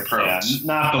the right approach. Yeah,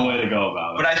 not the way to go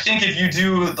about it. But I think if you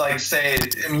do, like, say,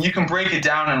 I mean, you can break it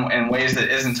down in ways that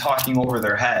isn't talking over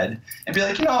their head and be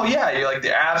like, you know, yeah, you're like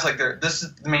the abs, like this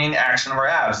is the main action of our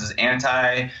abs is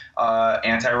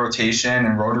anti-rotation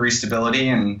and rotary stability.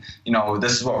 And, you know,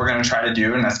 this is what we're going to try to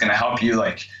do. And that's going to help you,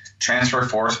 like, transfer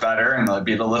force better and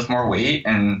be able to lift more weight.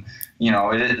 And, you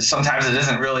know, sometimes it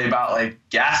isn't really about like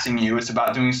gassing you. It's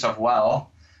about doing stuff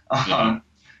well. So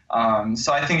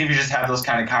I think if you just have those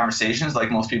kind of conversations,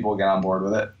 like most people will get on board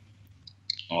with it.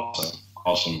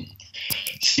 Awesome.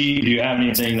 Steve, do you have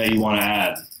anything that you want to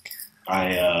add?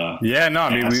 I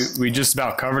mean, we just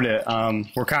about covered it.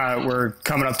 We're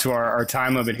coming up to our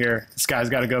time limit here. This guy's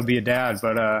got to go be a dad,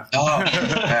 but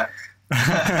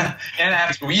and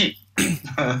after we eat.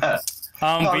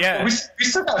 But yeah, we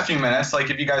still got a few minutes. Like,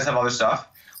 if you guys have other stuff.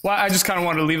 Well, I just kind of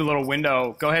wanted to leave a little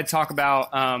window. Go ahead, talk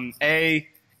about kind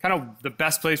of the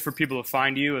best place for people to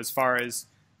find you as far as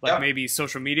like maybe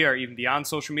social media or even beyond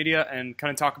social media, and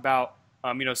kind of talk about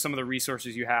you know, some of the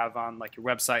resources you have on like your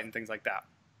website and things like that.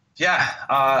 Yeah,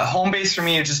 home base for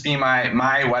me would just be my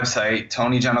website,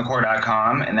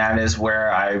 TonyGentilcore.com, and that is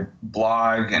where I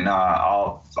blog, and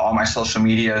all my social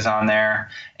media is on there,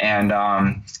 and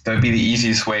that would be the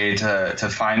easiest way to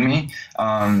find me.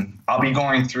 I'll be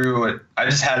going through it. I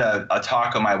just had a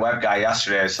talk with my web guy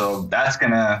yesterday, so my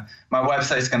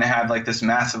website's gonna have like this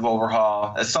massive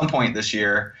overhaul at some point this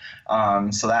year.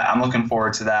 So that I'm looking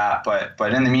forward to that.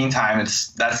 But in the meantime,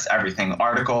 that's everything: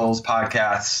 articles,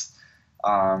 podcasts,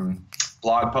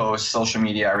 blog posts, social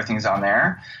media, everything's on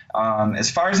there. As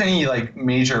far as any like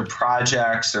major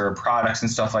projects or products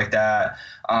and stuff like that,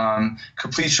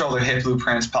 Complete Shoulder Hip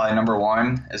Blueprint's probably number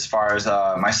one. As far as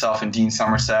myself and Dean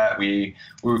Somerset, we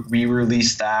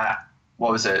released that,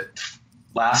 what was it,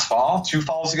 last fall, 2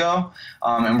 falls ago,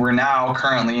 and we're now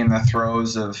currently in the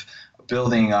throes of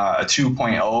building a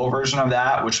 2.0 version of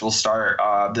that, which will start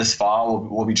this fall.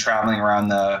 We'll be traveling around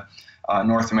the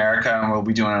North America, and we'll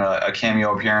be doing a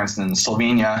cameo appearance in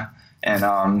Slovenia in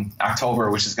September,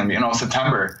 which is going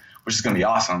to be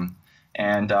awesome.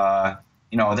 And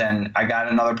you know, then I got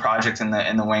another project in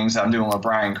the wings that I'm doing with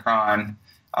Brian Cron.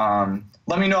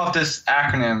 Let me know if this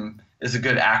acronym is a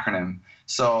good acronym.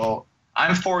 So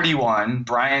I'm 41.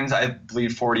 Brian's, I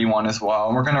believe, 41 as well,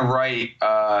 and we're going to write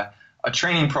a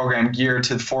training program geared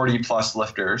to 40 plus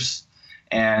lifters.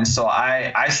 And so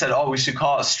I said, we should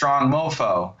call it Strong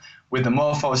Mofo, with the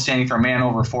mofo standing for man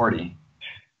over 40.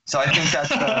 So I think that's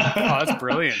that's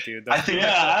brilliant, dude. I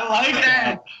like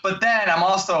that. But then I'm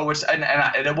also,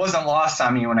 and it wasn't lost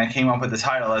on me when I came up with the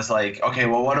title, as like, okay,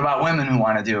 well, what about women who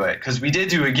want to do it? Because we did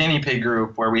do a guinea pig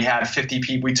group where we had 50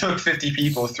 people. We took 50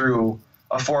 people through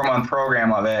a 4-month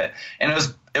program of it, and it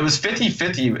was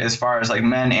 50-50 as far as like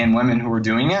men and women who were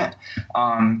doing it.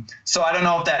 So I don't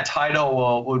know if that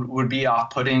title would be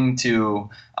off-putting to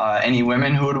any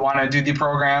women who would want to do the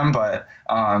program, but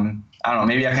I don't know,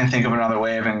 maybe I can think of another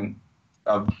way of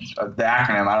the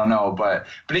acronym. I don't know, but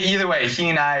either way, he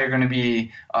and I are going to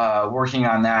be working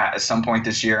on that at some point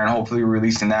this year, and hopefully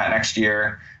releasing that next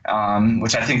year,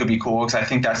 which I think would be cool because I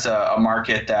think that's a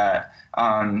market that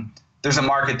there's a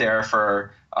market there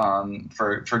for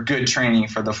good training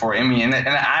for the 40. I mean, and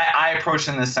I approach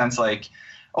it in the sense like,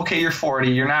 okay, you're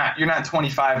 40, you're not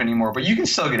 25 anymore, but you can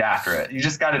still get after it. You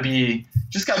just got to be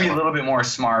a little bit more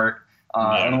smart.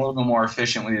 And a little bit more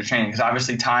efficient with your training, because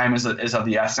obviously time is of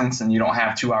the essence, and you don't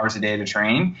have 2 hours a day to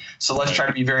train. So let's try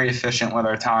to be very efficient with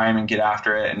our time and get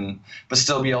after it, but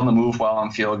still be able to move well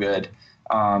and feel good,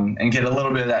 and get a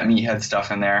little bit of that meathead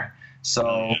stuff in there.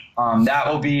 So that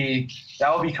will be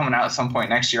coming out at some point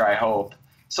next year, I hope.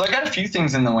 So I got a few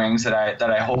things in the wings that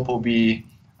I hope will be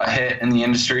a hit in the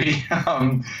industry.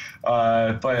 Yeah,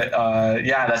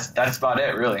 that's about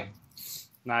it, really.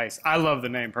 Nice. I love the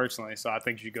name personally, so I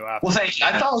think you should go after. Well, thank you.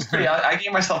 I thought it was pretty. I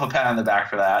gave myself a pat on the back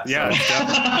for that. Yeah,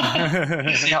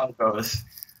 so. See how it goes.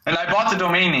 And I bought the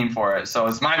domain name for it, so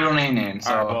it's my domain name.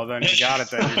 So. All right, well, then you got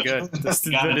it. Then you're good.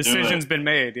 The decision's been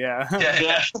made. Yeah.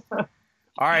 Yeah.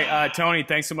 All right, Tony.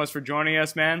 Thanks so much for joining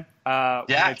us, man.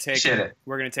 Appreciate it.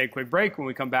 We're gonna take a quick break. When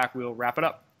we come back, we'll wrap it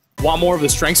up. Want more of the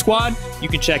Strength Squad? You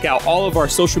can check out all of our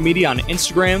social media on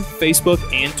Instagram, Facebook,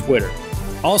 and Twitter.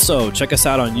 Also, check us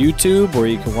out on YouTube, where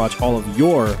you can watch all of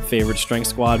your favorite Strength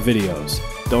Squad videos.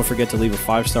 Don't forget to leave a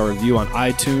 5-star review on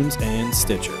iTunes and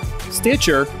Stitcher.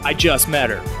 Stitcher, I just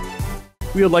met her.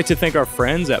 We would like to thank our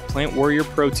friends at Plant Warrior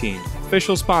Protein,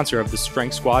 official sponsor of the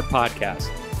Strength Squad podcast.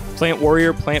 Plant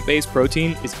Warrior plant-based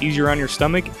protein is easier on your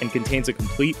stomach and contains a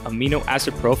complete amino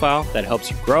acid profile that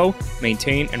helps you grow,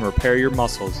 maintain, and repair your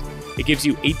muscles. It gives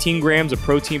you 18 grams of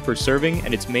protein per serving,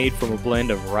 and it's made from a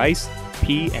blend of rice,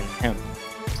 pea, and hemp.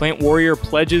 Plant Warrior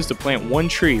pledges to plant 1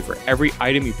 tree for every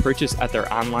item you purchase at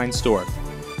their online store.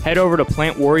 Head over to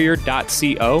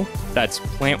plantwarrior.co, that's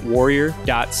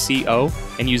plantwarrior.co,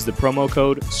 and use the promo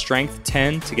code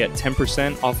STRENGTH10 to get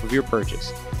 10% off of your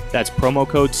purchase. That's promo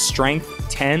code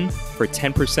STRENGTH10 for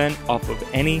 10% off of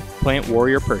any Plant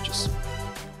Warrior purchase.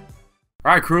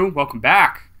 All right, crew, welcome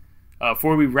back.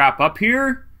 Before we wrap up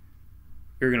here,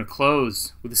 we're going to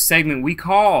close with a segment we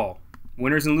call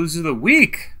Winners and Losers of the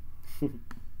Week.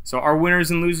 So our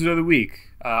winners and losers of the week.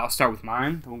 I'll start with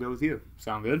mine, then we'll go with you.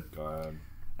 Sound good? Go ahead.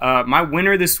 My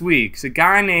winner this week is a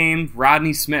guy named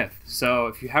Rodney Smith. So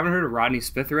if you haven't heard of Rodney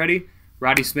Smith already,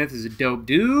 Rodney Smith is a dope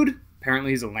dude.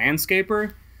 Apparently he's a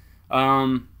landscaper.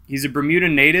 He's a Bermuda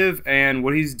native, and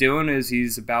what he's doing is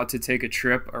he's about to take a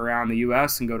trip around the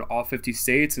U.S. and go to all 50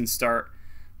 states and start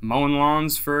mowing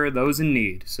lawns for those in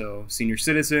need. So senior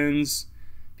citizens,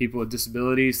 people with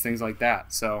disabilities, things like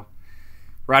that. So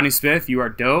Rodney Smith, you are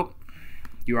dope.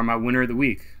 You are my winner of the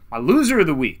week. My loser of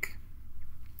the week,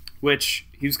 which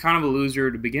he was kind of a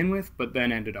loser to begin with, but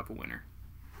then ended up a winner.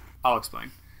 I'll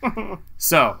explain.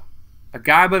 So, a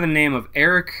guy by the name of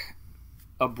Eric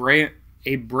Abramovitz,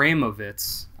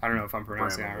 I don't know if I'm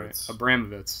pronouncing that right,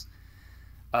 Abramovitz,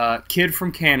 kid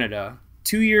from Canada,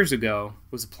 2 years ago,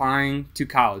 was applying to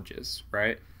colleges,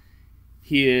 right?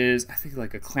 He is, I think,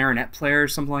 like a clarinet player or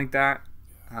something like that.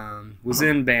 Was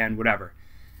in band, whatever.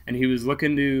 And he was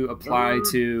looking to apply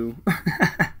to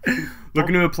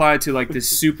like this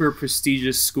super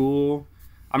prestigious school.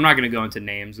 I'm not going to go into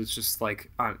names. It's just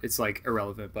like it's like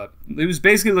irrelevant, but he was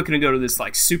basically looking to go to this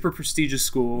like super prestigious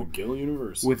school, McGill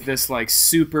University, with this like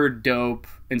super dope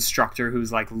instructor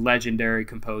who's like legendary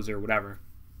composer, whatever.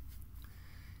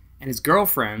 And his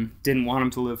girlfriend didn't want him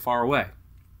to live far away.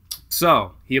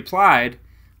 So, he applied.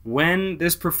 When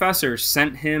this professor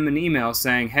sent him an email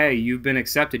saying, hey, you've been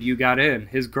accepted, you got in,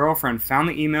 his girlfriend found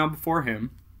the email before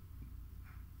him,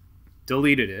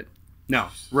 deleted it. No,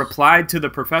 replied to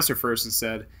the professor first and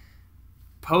said,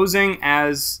 posing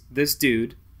as this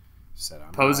dude,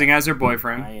 posing as her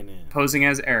boyfriend, posing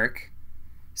as Eric,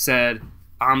 said,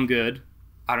 I'm good,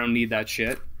 I don't need that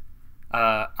shit,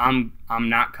 I'm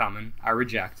not coming, I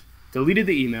reject. Deleted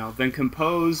the email, then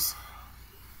composed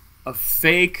a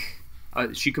fake...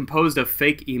 she composed a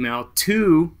fake email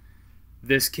to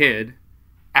this kid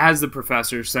as the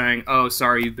professor saying, oh,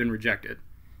 sorry, you've been rejected.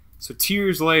 So 2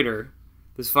 years later,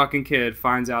 this fucking kid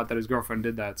finds out that his girlfriend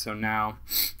did that. So now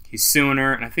he's suing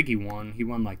her, and I think he won. He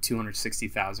won like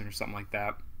 $260,000 or something like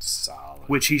that. Solid.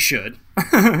 Which he should.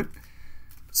 But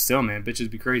still, man, bitches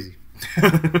be crazy.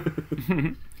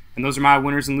 And those are my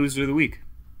winners and losers of the week.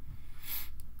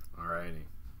 Alrighty.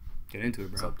 Get into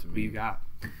it, bro. It's up to What me. you got?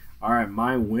 All right,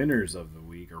 my winners of the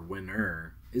week, or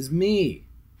winner, is me.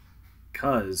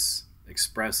 Because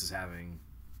Express is having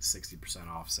 60%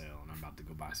 off sale, and I'm about to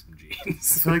go buy some jeans.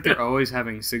 I feel like they're always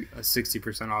having a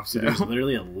 60% off So sale. there's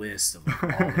literally a list of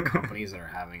like, all the companies that are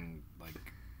having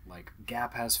Like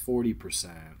Gap has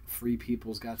 40%. Free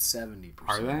People's got 70%.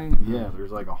 Are they? Yeah,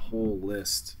 there's like a whole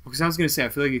list. Because I was gonna say, I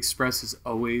feel like Express is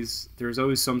always there's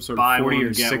always some sort of Buy 40 one, or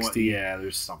get 60. one. Yeah,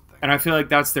 there's something. And I feel like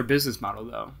that's their business model,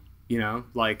 though. You know,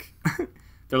 like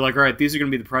they're like, all right, these are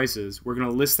gonna be the prices. We're gonna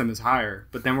list them as higher,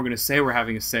 but then we're gonna say we're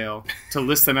having a sale to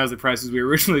list them as the prices we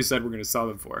originally said we're gonna sell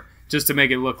them for, just to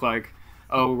make it look like,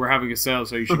 oh, we're having a sale,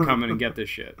 so you should come in and get this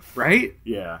shit, right?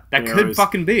 Yeah, That could always,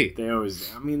 fucking be. They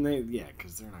always. I mean,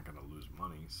 because they're not gonna lose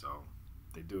money, so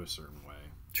they do a certain way.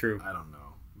 True. I don't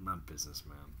know. I'm not a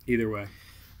businessman. Either way.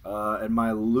 And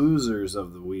my losers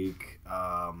of the week.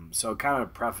 So kind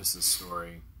of preface this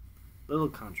story. A little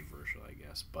controversial, I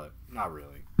guess, but not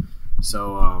really.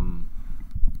 So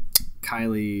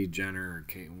Kylie Jenner, or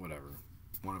Kate, whatever,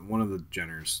 one of the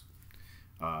Jenners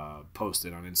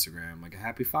posted on Instagram like a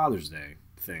Happy Father's Day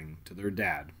thing to their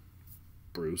dad,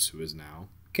 Bruce, who is now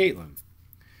Caitlyn.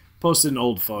 Posted an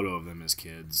old photo of them as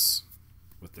kids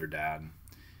with their dad.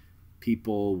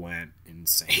 People went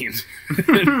insane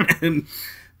and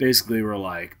basically were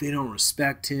like, they don't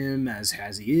respect him as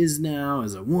he is now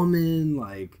as a woman.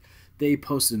 Like, they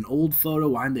posted an old photo.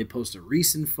 Why didn't they post a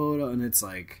recent photo? And it's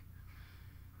like,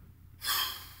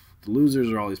 the losers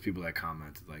are all these people that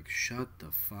commented like, shut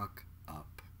the fuck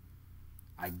up.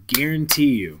 I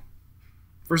guarantee you,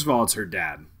 first of all, it's her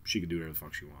dad. She can do whatever the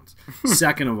fuck she wants.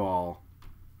 Second of all,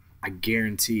 I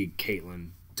guarantee Caitlyn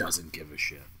doesn't give a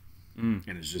shit. And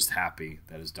is just happy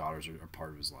that his daughters are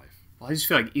part of his life. Well, I just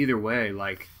feel like either way,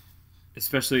 like,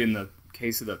 especially in the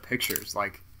case of the pictures,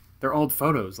 like, they're old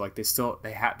photos. Like,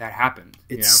 that happened.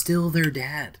 It's still their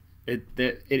dad. It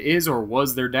is or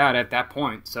was their dad at that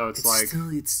point. So it's like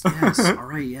still, yes, all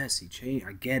right, yes, he changed.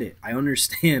 I get it. I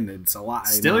understand. It's a lot.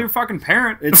 Still your fucking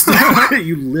parent. It's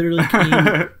you literally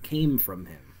came from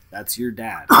him. That's your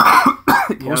dad.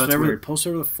 Post whatever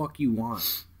the fuck you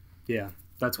want. Yeah.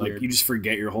 That's like weird. You just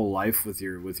forget your whole life with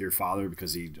your father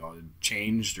because he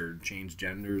changed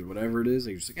genders, whatever it is.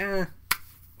 You're just like,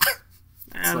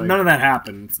 like, none of that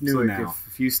happened. It's new now.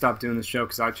 If you stop doing the show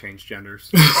because I changed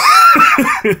genders,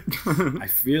 I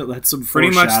feel that's some pretty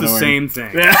much the same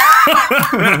thing. Yeah.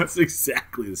 That's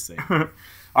exactly the same.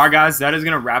 All right, guys, that is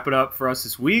gonna wrap it up for us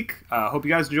this week. Hope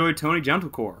you guys enjoyed Tony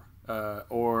Gentilcore,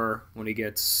 or when he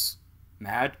gets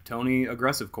mad, Tony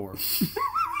Aggressive Core.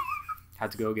 Had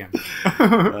to go again.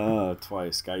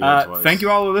 Twice. Got you twice. Thank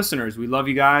you all the listeners. We love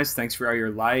you guys. Thanks for all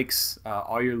your likes,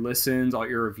 all your listens, all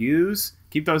your reviews.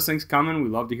 Keep those things coming. We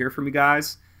love to hear from you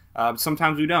guys.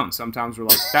 Sometimes we don't. Sometimes we're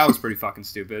like, that was pretty fucking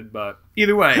stupid. But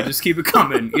either way, just keep it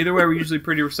coming. Either way, we're usually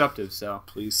pretty receptive. So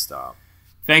please stop.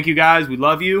 Thank you guys. We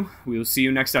love you. We will see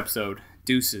you next episode.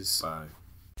 Deuces. Bye.